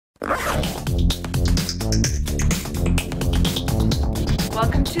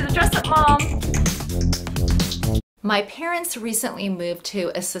Welcome to the Dress Up Mom. My parents recently moved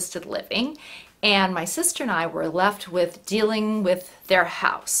to assisted living, and my sister and I were left with dealing with their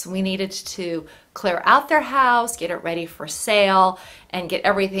house. We needed to clear out their house, get it ready for sale, and get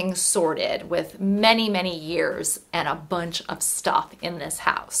everything sorted with many, many years and a bunch of stuff in this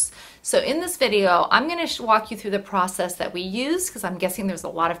house. So in this video, I'm going to walk you through the process that we use, because I'm guessing there's a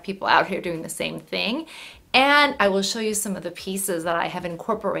lot of people out here doing the same thing. And I will show you some of the pieces that I have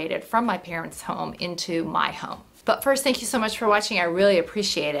incorporated from my parents' home into my home. But first, thank you so much for watching. I really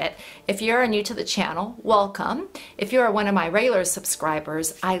appreciate it. If you're new to the channel, welcome. If you're one of my regular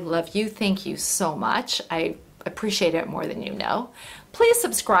subscribers, I love you. Thank you so much. I appreciate it more than you know. Please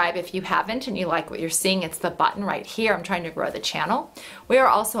subscribe if you haven't and you like what you're seeing. It's the button right here. I'm trying to grow the channel. We are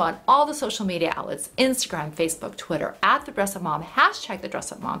also on all the social media outlets, Instagram, Facebook, Twitter, at The Dress Up Mom, hashtag The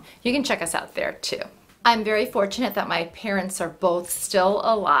Dress Up Mom. You can check us out there too. I'm very fortunate that my parents are both still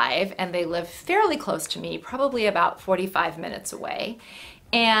alive and they live fairly close to me, probably about 45 minutes away.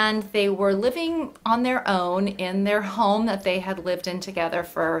 And they were living on their own in their home that they had lived in together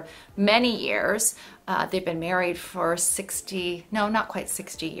for many years. They've been married for 60, no, not quite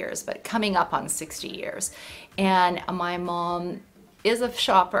 60 years, but coming up on 60 years. And my mom is a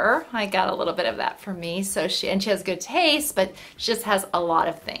shopper. I got a little bit of that from me. So she has good taste, but she just has a lot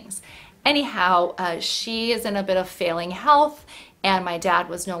of things. Anyhow, she is in a bit of failing health, and my dad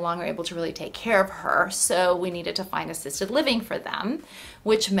was no longer able to really take care of her, so we needed to find assisted living for them,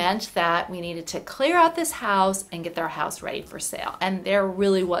 which meant that we needed to clear out this house and get their house ready for sale. And there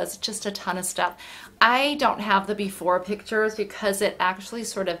really was just a ton of stuff. I don't have the before pictures because it actually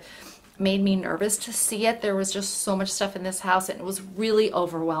sort of made me nervous to see it. There was just so much stuff in this house and it was really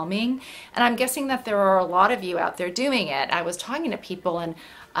overwhelming. And I'm guessing that there are a lot of you out there doing it. I was talking to people and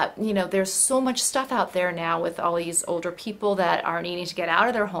you know, there's so much stuff out there now with all these older people that are needing to get out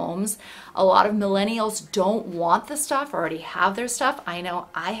of their homes. A lot of millennials don't want the stuff, already have their stuff. I know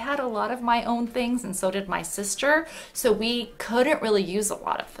I had a lot of my own things and so did my sister. So we couldn't really use a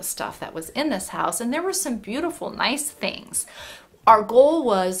lot of the stuff that was in this house. And there were some beautiful, nice things. Our goal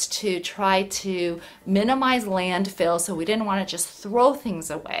was to try to minimize landfill, so we didn't want to just throw things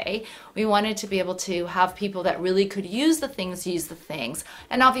away. We wanted to be able to have people that really could use the things,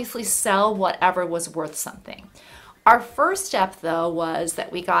 and obviously sell whatever was worth something. Our first step, though, was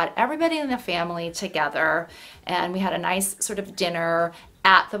that we got everybody in the family together, and we had a nice sort of dinner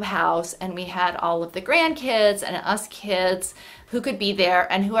at the house, and we had all of the grandkids and us kids who could be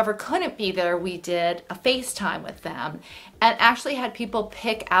there, and whoever couldn't be there, we did a FaceTime with them and actually had people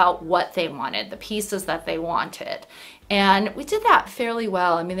pick out what they wanted, the pieces that they wanted. And we did that fairly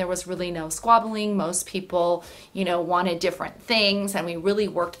well. I mean, there was really no squabbling. Most people, you know, wanted different things, and we really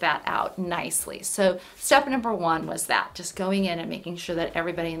worked that out nicely. So step number one was that, just going in and making sure that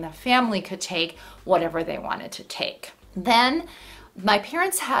everybody in the family could take whatever they wanted to take. Then my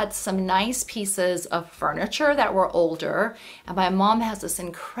parents had some nice pieces of furniture that were older, and my mom has this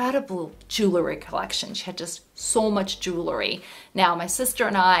incredible jewelry collection. She had just so much jewelry. Now, my sister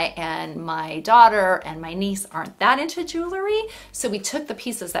and I and my daughter and my niece aren't that into jewelry, so we took the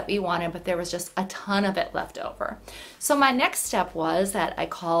pieces that we wanted, but there was just a ton of it left over. So my next step was that I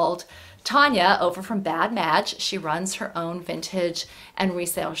called Tanya over from Bad Madge. She runs her own vintage and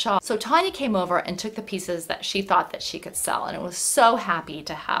resale shop. So Tanya came over and took the pieces that she thought that she could sell, and I was so happy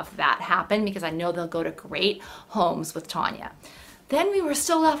to have that happen because I know they'll go to great homes with Tanya. Then we were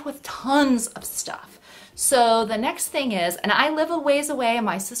still left with tons of stuff. So the next thing is, and I live a ways away and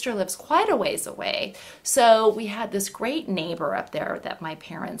my sister lives quite a ways away, so we had this great neighbor up there that my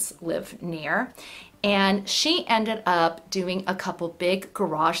parents live near, and she ended up doing a couple big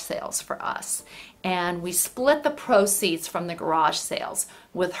garage sales for us. And we split the proceeds from the garage sales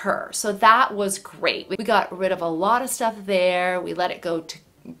with her. So that was great. We got rid of a lot of stuff there. We let it go to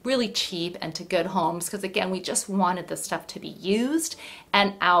really cheap and to good homes because, again, we just wanted the stuff to be used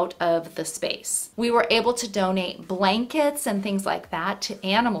and out of the space. We were able to donate blankets and things like that to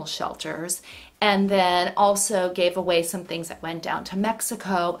animal shelters, and then also gave away some things that went down to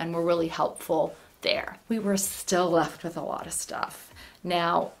Mexico and were really helpful there. We were still left with a lot of stuff.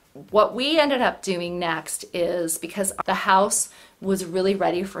 Now, what we ended up doing next is, because the house was really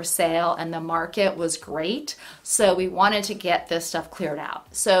ready for sale and the market was great, so we wanted to get this stuff cleared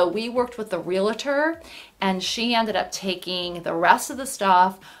out. So we worked with the realtor, and she ended up taking the rest of the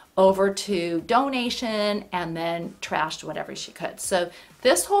stuff over to donation and then trashed whatever she could. So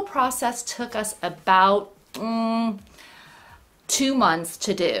this whole process took us about 10 2 months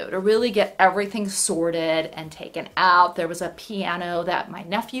to do, to really get everything sorted and taken out. There was a piano that my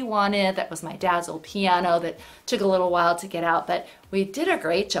nephew wanted, that was my dad's old piano, that took a little while to get out, but we did a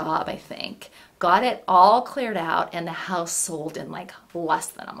great job, I think. Got it all cleared out, and the house sold in like less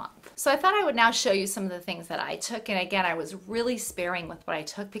than a month. So I thought I would now show you some of the things that I took. And again, I was really sparing with what I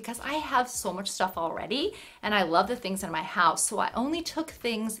took because I have so much stuff already and I love the things in my house. So I only took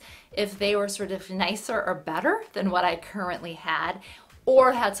things if they were sort of nicer or better than what I currently had,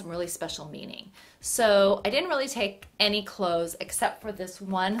 or had some really special meaning. So I didn't really take any clothes except for this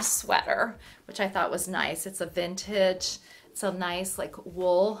one sweater, which I thought was nice. It's a vintage, it's a nice like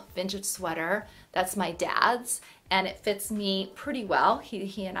wool vintage sweater. That's my dad's, and it fits me pretty well.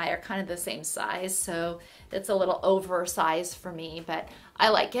 He and I are kind of the same size, so it's a little oversized for me, but I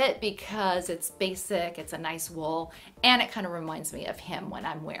like it because it's basic, it's a nice wool, and it kind of reminds me of him when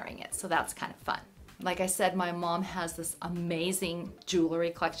I'm wearing it, so that's kind of fun. Like I said, my mom has this amazing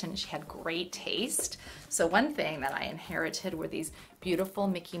jewelry collection. She had great taste. So one thing that I inherited were these beautiful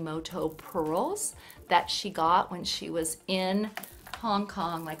Mikimoto pearls that she got when she was in Hong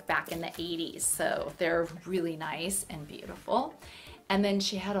Kong, like back in the 80s. So they're really nice and beautiful. And then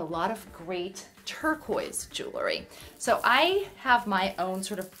she had a lot of great turquoise jewelry. So I have my own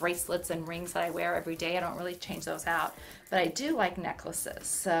sort of bracelets and rings that I wear every day. I don't really change those out, but I do like necklaces.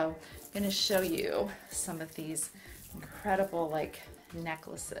 So I'm going to show you some of these incredible like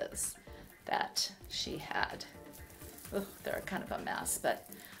necklaces that she had. Ugh, they're kind of a mess, but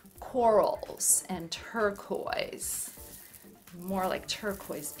corals and turquoise, more like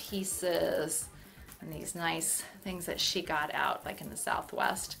turquoise pieces, and these nice things that she got out like in the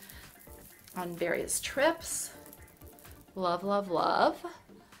Southwest on various trips. Love, love, love.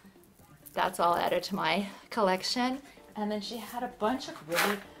 That's all added to my collection. And then she had a bunch of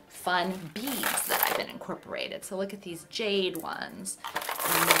really fun beads that I've been incorporated. So look at these jade ones,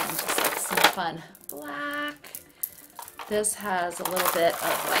 and then just like some fun black. This has a little bit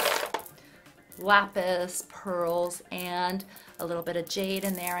of like lapis, pearls, and a little bit of jade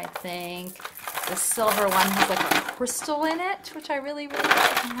in there, I think. The silver one has like a crystal in it, which I really, really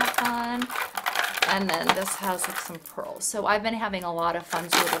like and have fun. And then this has like some pearls. So I've been having a lot of fun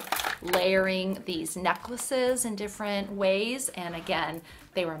sort of layering these necklaces in different ways. And again,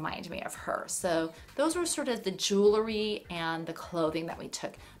 they remind me of her. So those were sort of the jewelry and the clothing that we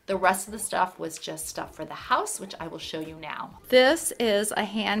took. The rest of the stuff was just stuff for the house, which I will show you now. This is a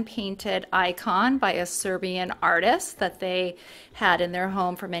hand-painted icon by a Serbian artist that they had in their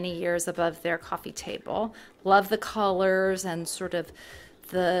home for many years above their coffee table. Love the colors and sort of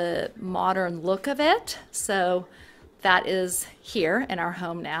the modern look of it. So that is here in our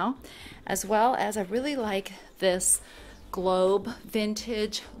home now, as well as I really like this globe,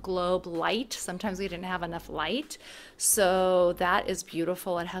 vintage globe light. Sometimes we didn't have enough light, so that is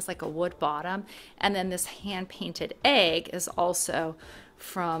beautiful. It has like a wood bottom, and then this hand-painted egg is also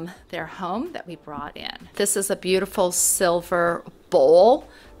from their home that we brought in. This is a beautiful silver bowl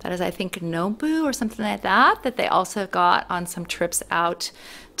that is, I think, Nobu or something like that, that they also got on some trips out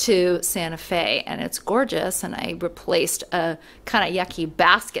to Santa Fe, and it's gorgeous, and I replaced a kind of yucky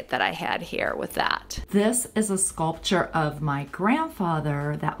basket that I had here with that. This is a sculpture of my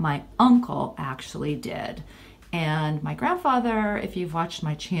grandfather that my uncle actually did. And my grandfather, if you've watched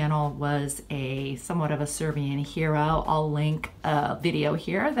my channel, was somewhat of a Serbian hero. I'll link a video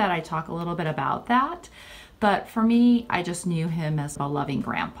here that I talk a little bit about that. But for me, I just knew him as a loving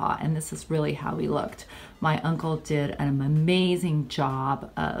grandpa, and this is really how he looked. My uncle did an amazing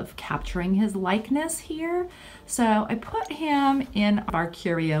job of capturing his likeness here. So I put him in our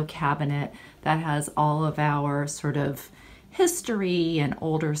curio cabinet that has all of our sort of history and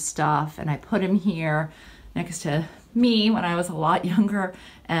older stuff, and I put him here next to me when I was a lot younger,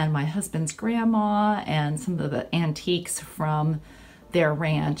 and my husband's grandma, and some of the antiques from their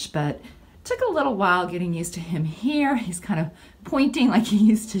ranch. But took a little while getting used to him here. He's kind of pointing like he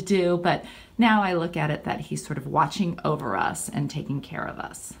used to do, but now I look at it that he's sort of watching over us and taking care of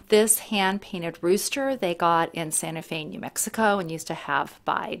us. This hand-painted rooster they got in Santa Fe, New Mexico, and used to have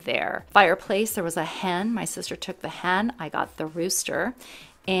by their fireplace. There was a hen. My sister took the hen. I got the rooster.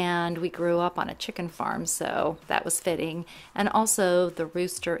 And we grew up on a chicken farm, so that was fitting. And also the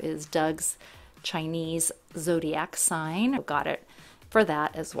rooster is Doug's Chinese zodiac sign. I got it for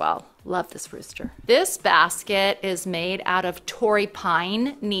that as well. Love this rooster. This basket is made out of Torrey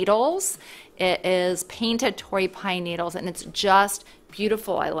pine needles. It is painted Torrey pine needles, and it's just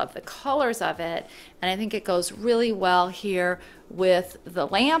beautiful. I love the colors of it, and I think it goes really well here with the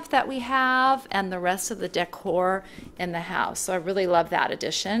lamp that we have and the rest of the decor in the house. So I really love that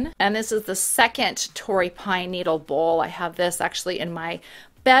addition. And this is the second Torrey pine needle bowl. I have this actually in my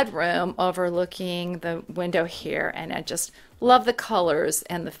bedroom overlooking the window here, and I just love the colors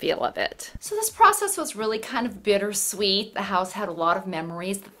and the feel of it. So this process was really kind of bittersweet. The house had a lot of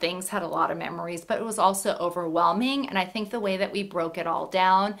memories, the things had a lot of memories, but it was also overwhelming, and I think the way that we broke it all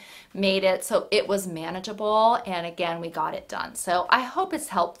down made it so it was manageable, and again, we got it done. So I hope it's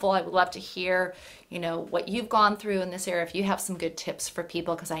helpful. I would love to hear, you know, what you've gone through in this area, if you have some good tips for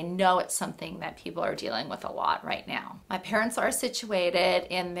people, because I know it's something that people are dealing with a lot right now. My parents are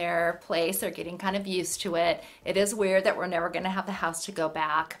situated in their place. They're getting kind of used to it. It is weird that we're never going to have the house to go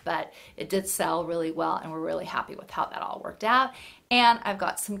back, but it did sell really well, and we're really happy with how that all worked out. And I've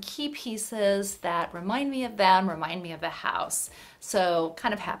got some key pieces that remind me of them, remind me of the house. So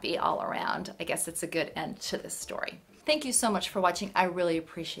kind of happy all around. I guess it's a good end to this story. Thank you so much for watching. I really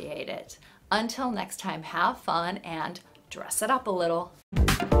appreciate it. Until next time, have fun and dress it up a little.